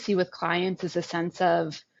commonly see with clients is a sense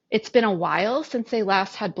of it's been a while since they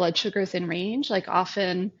last had blood sugars in range. Like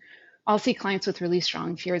often I'll see clients with really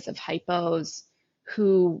strong fears of hypos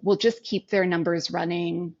who will just keep their numbers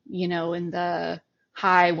running, in the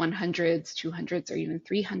high 100s, 200s, or even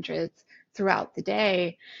 300s throughout the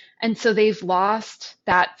day. And so they've lost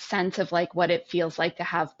that sense of like what it feels like to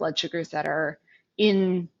have blood sugars that are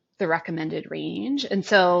in the recommended range. And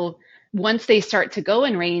so once they start to go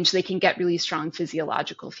in range, they can get really strong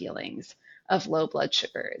physiological feelings of low blood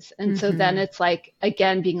sugars. And so then Mm-hmm. it's like,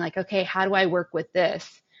 again, being like, okay, how do I work with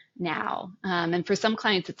this now? And for some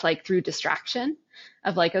clients, it's like through distraction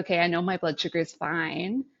of like, okay, I know my blood sugar is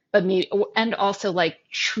fine, but me, and also like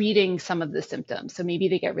treating some of the symptoms. So maybe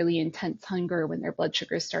they get really intense hunger when their blood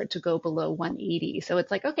sugars start to go below 180. So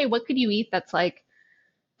it's like, okay, what could you eat that's like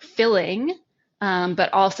filling,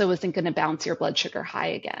 but also isn't going to bounce your blood sugar high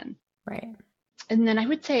again? Right. And then I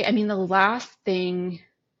would say, I mean, the last thing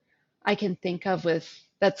I can think of with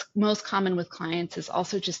that's most common with clients is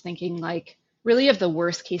also just thinking like really of the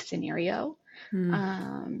worst case scenario, Mm.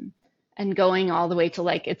 um, and going all the way to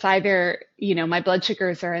like it's either, you know, my blood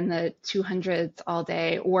sugars are in the 200s all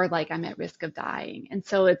day or like I'm at risk of dying. And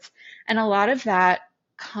so it's, and a lot of that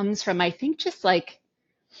comes from, I think, just like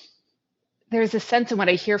there's a sense, and what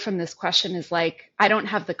I hear from this question is like, I don't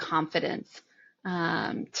have the confidence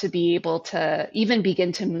to be able to even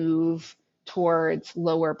begin to move towards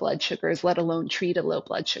lower blood sugars, let alone treat a low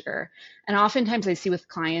blood sugar. And oftentimes I see with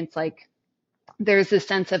clients, like, there's this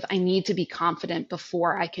sense of I need to be confident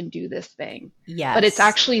before I can do this thing. But it's Yes.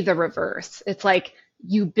 actually the reverse. It's like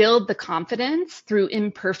you build the confidence through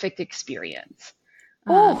imperfect experience,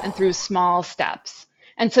 and through Oh, small steps.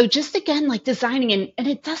 And so just again, like designing, and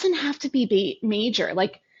it doesn't have to be major.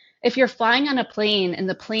 Like if you're flying on a plane and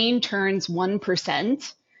the plane turns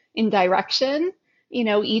 1% in direction, you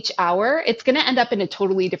know, each hour, it's going to end up in a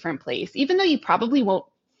totally different place, even though you probably won't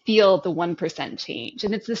feel the 1% change.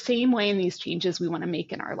 And it's the same way in these changes we want to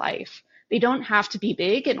make in our life. They don't have to be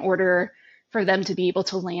big in order for them to be able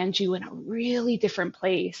to land you in a really different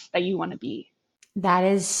place that you want to be. that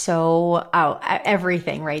is so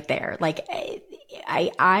everything right there. Like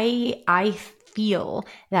I feel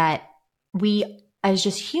that we as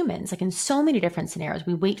just humans, like in so many different scenarios,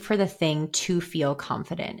 we wait for the thing to feel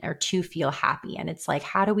confident or to feel happy. And it's like,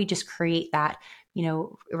 how do we just create that,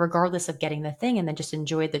 regardless of getting the thing and then just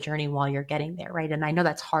enjoy the journey while you're getting there, right? And I know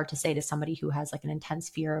that's hard to say to somebody who has like an intense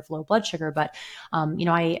fear of low blood sugar, but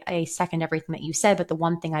I second everything that you said. But the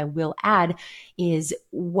one thing I will add is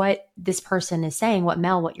what this person is saying,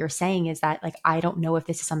 what you're saying is that like, I don't know if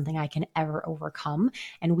this is something I can ever overcome.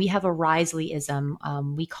 And we have a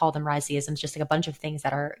Risleyism. We call them Risleyisms, just like a bunch of things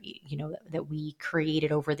that are, that we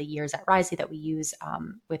created over the years at Risley that we use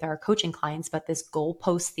with our coaching clients. But this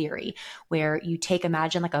goalpost theory, where you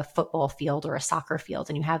imagine like a football field or a soccer field,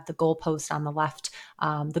 and you have the goalpost on the left,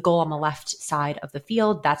 the goal on the left side of the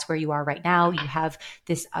field. That's where you are right now. You have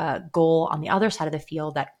this goal on the other side of the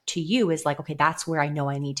field that to you is like, okay, that's where I know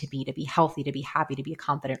I need to be healthy, to be happy, to be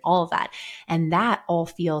confident, all of that. And that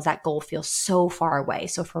goal feels so far away.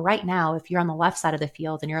 So for right now, if you're on the left side of the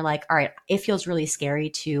field and you're like, all right, it feels really scary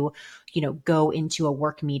to, go into a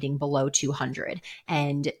work meeting below 200.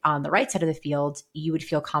 And on the right side of the field, you would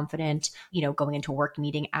feel confident, going into a work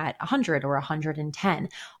meeting at 100 or 110.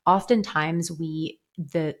 Oftentimes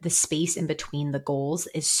the space in between the goals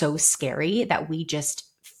is so scary that we just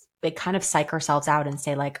kind of psych ourselves out and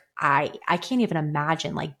say like, I can't even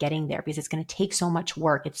imagine like getting there because it's going to take so much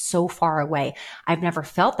work. It's so far away. I've never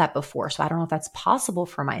felt that before. So I don't know if that's possible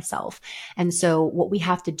for myself. And so what we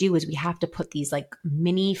have to do is we have to put these like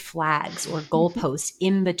mini flags or goalposts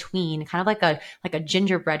in between, kind of like a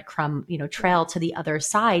gingerbread crumb, trail to the other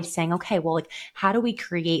side, saying, okay, well, like how do we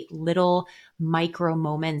create little micro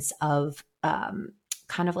moments of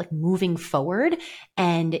kind of like moving forward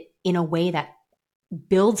and in a way that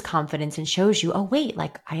builds confidence and shows you, oh wait,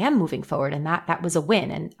 like I am moving forward and that was a win.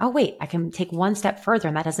 And oh wait, I can take one step further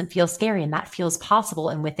and that doesn't feel scary and that feels possible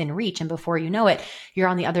and within reach. And before you know it, you're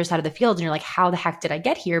on the other side of the field and you're like, how the heck did I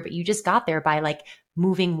get here? But you just got there by like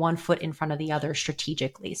moving one foot in front of the other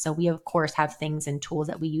strategically. So we of course have things and tools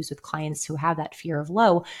that we use with clients who have that fear of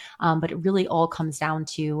low. But it really all comes down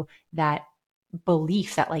to that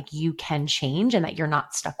belief that like you can change and that you're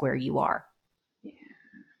not stuck where you are.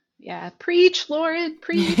 Yeah, preach, Lauren,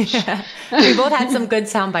 preach. Yeah. We both had some good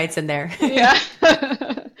sound bites in there. Yeah.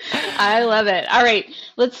 I love it. All right,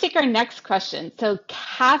 let's take our next question. So,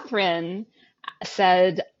 Catherine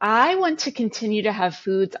said, I want to continue to have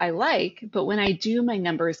foods I like, but when I do, my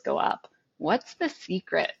numbers go up. What's the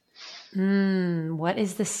secret? What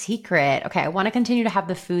is the secret? Okay, I want to continue to have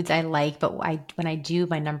the foods I like, but when I do,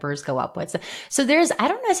 my numbers go up. So I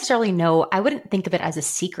don't necessarily know. I wouldn't think of it as a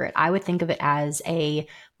secret. I would think of it as a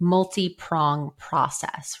multi-prong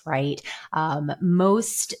process, right?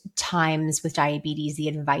 Most times with diabetes, the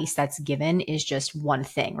advice that's given is just one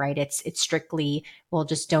thing, right? It's strictly, well,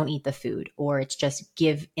 just don't eat the food, or it's just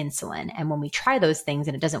give insulin. And when we try those things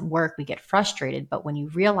and it doesn't work, we get frustrated. But when you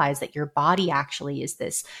realize that your body actually is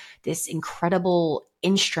this incredible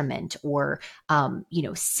instrument or,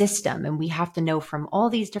 system. And we have to know from all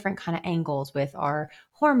these different kind of angles with our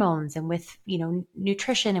hormones and with,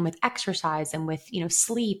 nutrition and with exercise and with,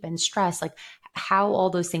 sleep and stress, like how all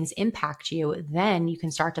those things impact you. Then you can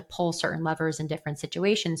start to pull certain levers in different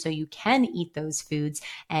situations so you can eat those foods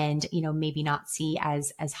and, maybe not see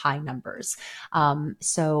as high numbers.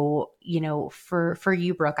 For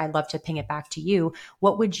you, Brooke, I'd love to ping it back to you.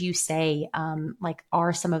 What would you say, like,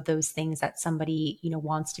 are some of those things that somebody,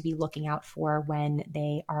 wants to be looking out for when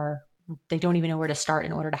they don't even know where to start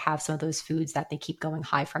in order to have some of those foods that they keep going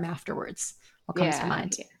high from afterwards? What comes to Yeah,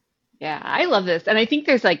 mind? yeah, I love this. And I think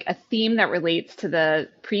there's like a theme that relates to the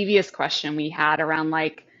previous question we had around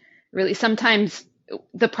like really sometimes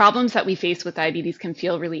the problems that we face with diabetes can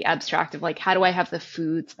feel really abstract of like, how do I have the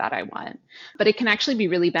foods that I want? But it can actually be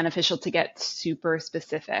really beneficial to get super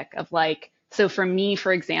specific of like, so for me,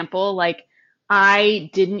 for example, like I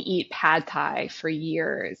didn't eat pad thai for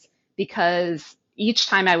years because each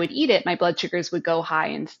time I would eat it, my blood sugars would go high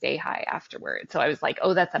and stay high afterwards. So I was like,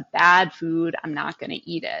 oh, that's a bad food. I'm not going to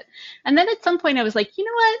eat it. And then at some point, I was like, you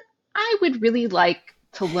know what? I would really like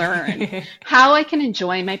to learn how I can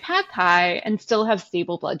enjoy my pad thai and still have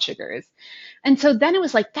stable blood sugars. And so then it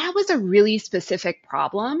was like, that was a really specific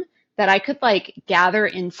problem that I could like gather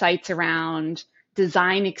insights around,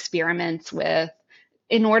 design experiments with,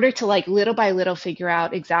 in order to like little by little figure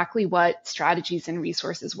out exactly what strategies and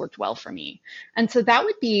resources worked well for me. And so that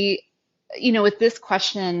would be, with this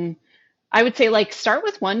question, I would say like start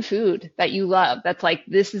with one food that you love. That's like,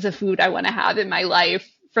 this is a food I want to have in my life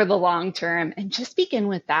for the long term, and just begin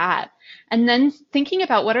with that. And then thinking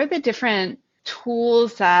about what are the different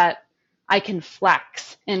tools that I can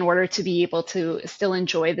flex in order to be able to still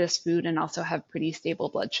enjoy this food and also have pretty stable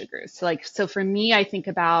blood sugars. So for me, I think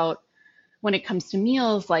about when it comes to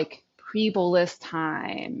meals, like pre-bolus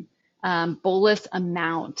time, bolus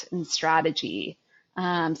amount and strategy.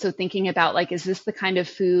 So thinking about like, is this the kind of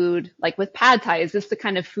food, like with pad thai, is this the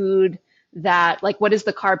kind of food that, like, what is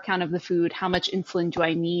the carb count of the food? How much insulin do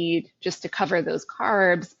I need just to cover those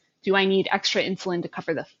carbs? Do I need extra insulin to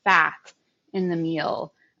cover the fat in the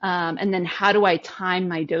meal? And then how do I time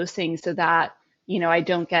my dosing so that, I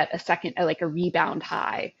don't get a second, like a rebound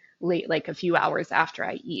high late, like a few hours after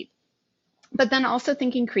I eat? But then also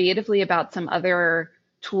thinking creatively about some other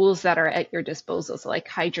tools that are at your disposal. So like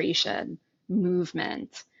hydration,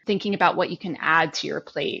 movement, thinking about what you can add to your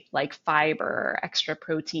plate, like fiber, extra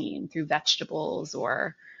protein through vegetables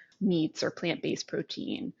or meats or plant-based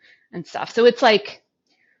protein and stuff. So it's like,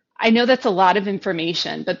 I know that's a lot of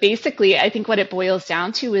information, but basically I think what it boils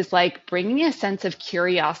down to is like bringing a sense of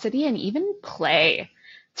curiosity and even play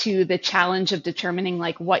to the challenge of determining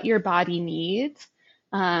like what your body needs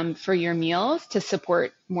for your meals to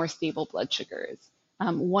support more stable blood sugars,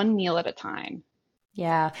 one meal at a time.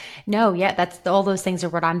 Yeah. No, yeah, that's all those things are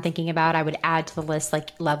what I'm thinking about. I would add to the list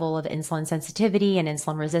like level of insulin sensitivity and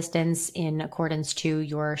insulin resistance in accordance to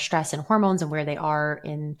your stress and hormones and where they are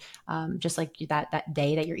in just like that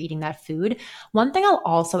day that you're eating that food. One thing I'll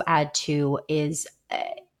also add to is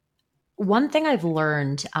one thing I've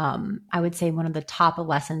learned, I would say one of the top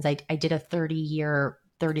lessons, I did a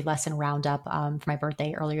 30 lesson roundup for my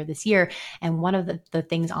birthday earlier this year. And one of the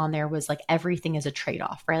things on there was like everything is a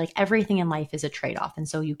trade-off, right? Like everything in life is a trade-off. And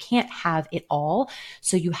so you can't have it all.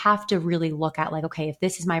 So you have to really look at like, okay, if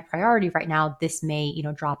this is my priority right now, this may,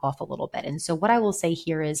 drop off a little bit. And so what I will say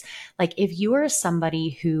here is like, if you are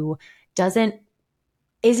somebody who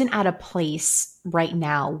isn't at a place right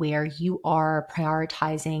now where you are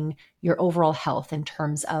prioritizing your overall health in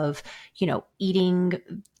terms of, eating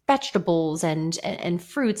vegetables and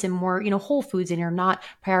fruits and more, whole foods, and you're not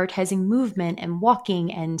prioritizing movement and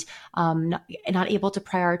walking and not able to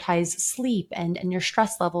prioritize sleep and your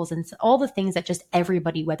stress levels and all the things that just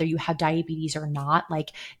everybody, whether you have diabetes or not, like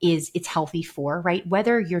it's healthy for, right?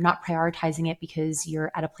 Whether you're not prioritizing it because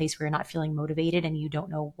you're at a place where you're not feeling motivated and you don't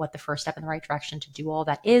know what the first step in the right direction to do all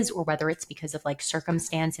that is, or whether it's because of like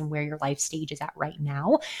circumstance and where your life stage is at right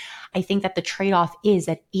now, I think that the trade-off is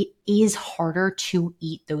that it is harder to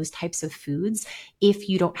eat those types of foods if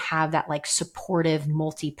you don't have that like supportive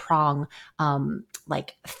multi-prong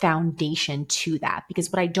like foundation to that.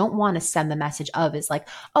 Because what I don't want to send the message of is like,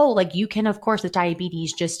 oh, like you can, of course, with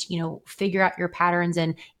diabetes, just, figure out your patterns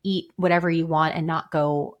and eat whatever you want and not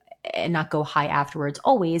go high afterwards.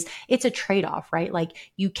 Always, it's a trade-off, right? Like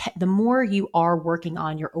the more you are working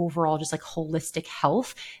on your overall just like holistic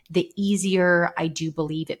health, the easier I do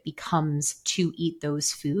believe it becomes to eat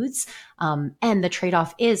those foods. And the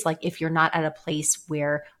trade-off is like, if you're not at a place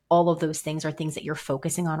where all of those things are things that you're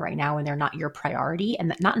focusing on right now and they're not your priority,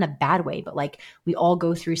 and not in a bad way, but like we all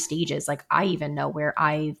go through stages. Like I even know where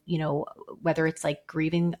whether it's like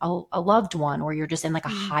grieving a loved one, or you're just in like a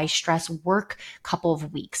high stress work couple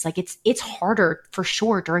of weeks, like it's harder for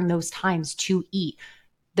sure during those times to eat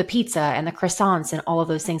the pizza and the croissants and all of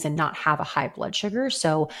those things and not have a high blood sugar.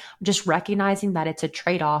 So just recognizing that it's a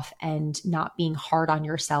trade-off and not being hard on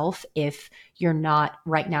yourself if you're not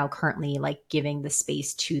right now currently like giving the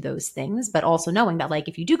space to those things, but also knowing that like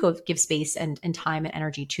if you do go give space and time and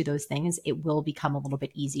energy to those things, it will become a little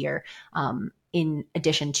bit easier, in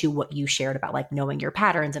addition to what you shared about like knowing your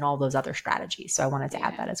patterns and all those other strategies. So I wanted to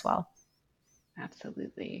add that as well.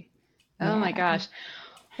 Absolutely. Oh my gosh.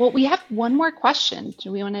 Well, we have one more question.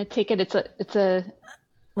 Do we want to take it?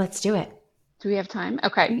 Let's do it. Do we have time?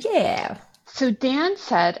 Okay. Yeah. So Dan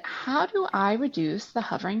said, how do I reduce the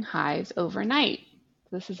hovering highs overnight?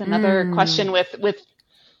 This is another question with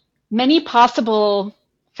many possible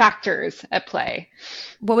factors at play.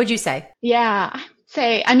 What would you say? Yeah, I would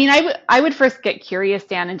say, I mean, I would first get curious,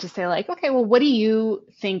 Dan, and just say like, okay, well, what do you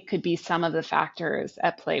think could be some of the factors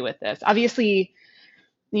at play with this? Obviously,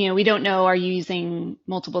 we don't know, are you using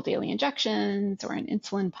multiple daily injections or an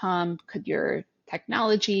insulin pump? Could your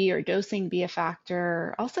technology or dosing be a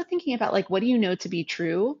factor? Also thinking about like, what do you know to be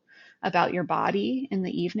true about your body in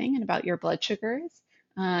the evening and about your blood sugars?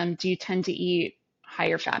 Do you tend to eat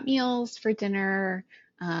higher fat meals for dinner?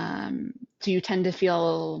 Do you tend to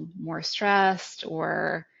feel more stressed,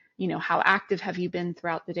 or how active have you been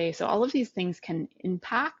throughout the day? So all of these things can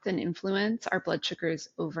impact and influence our blood sugars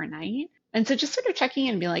overnight. And so just sort of checking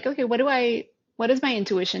in and being like, okay, what does my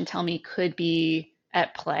intuition tell me could be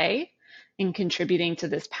at play in contributing to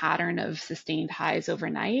this pattern of sustained highs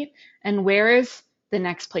overnight? And where is the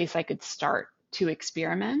next place I could start to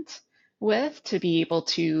experiment with to be able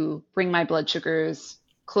to bring my blood sugars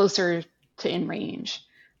closer to in range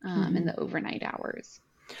in the overnight hours?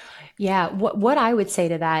 Yeah. What I would say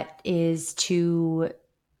to that is to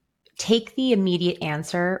take the immediate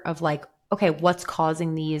answer of like, okay, what's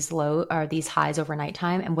causing these these highs overnight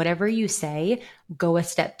time? And whatever you say, go a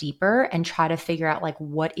step deeper and try to figure out like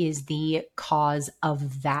what is the cause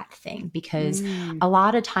of that thing. Because a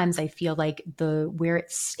lot of times I feel like where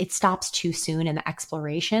it stops too soon in the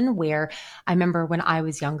exploration, where I remember when I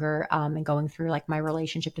was younger, and going through like my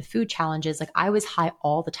relationship to food challenges, like I was high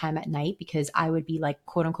all the time at night because I would be like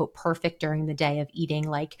quote unquote perfect during the day of eating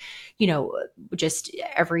like, just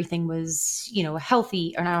everything was,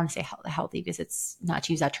 healthy, or I don't want to say healthy because it's not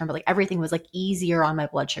to use that term, but like everything was like easier on my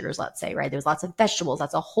blood sugars, let's say, right? There was lots of vegetables,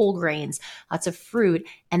 lots of whole grains, lots of fruit.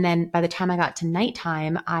 And then by the time I got to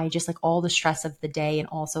nighttime, I just like all the stress of the day and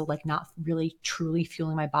also like not really truly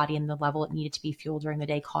fueling my body in the level it needed to be fueled during the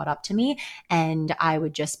day caught up to me. And I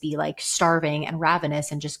would just be like starving and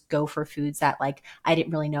ravenous and just go for foods that like I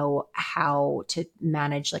didn't really know how to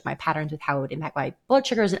manage like my patterns with how it would impact my blood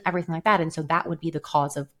sugars and everything like that. And so that would be the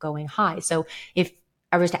cause of going high. So if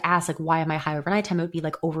I was to ask like, why am I high overnight time? It would be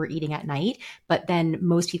like overeating at night. But then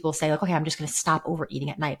most people say like, okay, I'm just going to stop overeating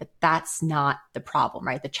at night. But that's not the problem,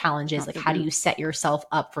 right? The challenge is like, how do you set yourself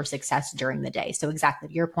up for success during the day? So exactly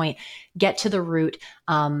to your point, get to the root,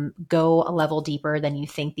 go a level deeper than you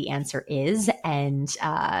think the answer is. And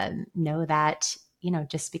know that,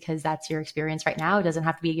 just because that's your experience right now, it doesn't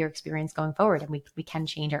have to be your experience going forward. And we can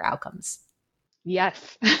change our outcomes.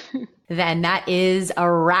 Yes. Then that is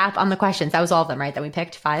a wrap on the questions. That was all of them, right? That we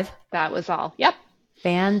picked 5? That was all. Yep.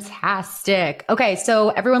 Fantastic. Okay. So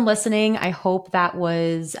everyone listening, I hope that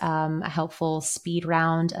was a helpful speed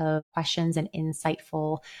round of questions and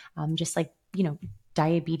insightful, just like,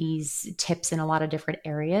 diabetes tips in a lot of different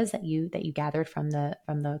areas that you gathered from the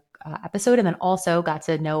episode. And then also got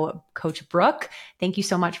to know Coach Brooke. Thank you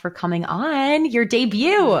so much for coming on your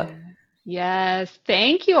debut. Yes.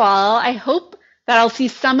 Thank you all. I hope that I'll see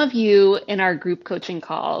some of you in our group coaching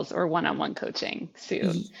calls or one-on-one coaching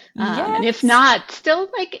soon. Yes. And if not, still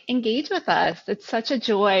like engage with us. It's such a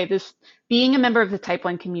joy. Being a member of the Type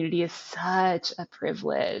 1 community is such a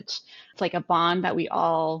privilege. It's like a bond that we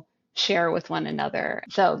all share with one another.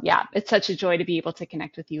 So yeah, it's such a joy to be able to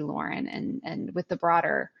connect with you, Lauren, and with the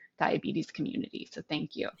broader diabetes community. So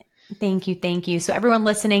thank you. Thank you. Thank you. So everyone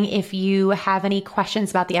listening, if you have any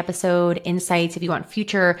questions about the episode, insights, if you want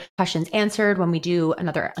future questions answered when we do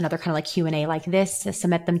another kind of like Q&A like this,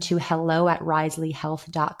 submit them to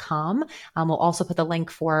hello@risleyhealth.com. We'll also put the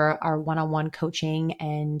link for our one-on-one coaching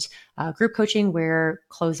and group coaching. We're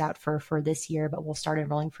closed out for this year, but we'll start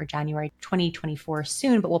enrolling for January 2024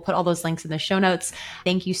 soon, but we'll put all those links in the show notes.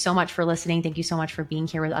 Thank you so much for listening. Thank you so much for being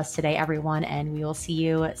here with us today, everyone. And we will see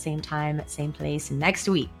you at same time, same place next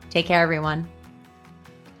week. Take care, everyone.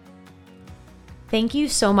 Thank you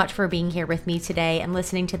so much for being here with me today and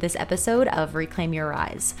listening to this episode of Reclaim Your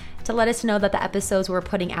Rise. To let us know that the episodes we're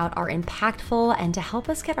putting out are impactful and to help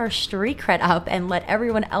us get our street cred up and let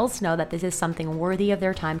everyone else know that this is something worthy of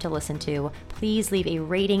their time to listen to, please leave a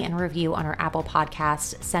rating and review on our Apple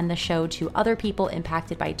Podcast, send the show to other people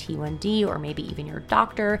impacted by T1D or maybe even your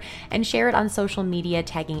doctor, and share it on social media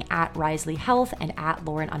tagging at Risley Health and at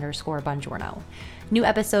Lauren_Bongiorno. New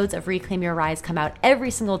episodes of Reclaim Your Rise come out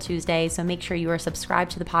every single Tuesday, so make sure you are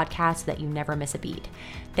subscribed to the podcast so that you never miss a beat.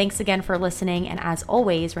 Thanks again for listening, and as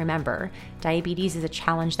always, remember, diabetes is a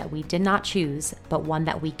challenge that we did not choose, but one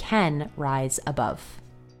that we can rise above.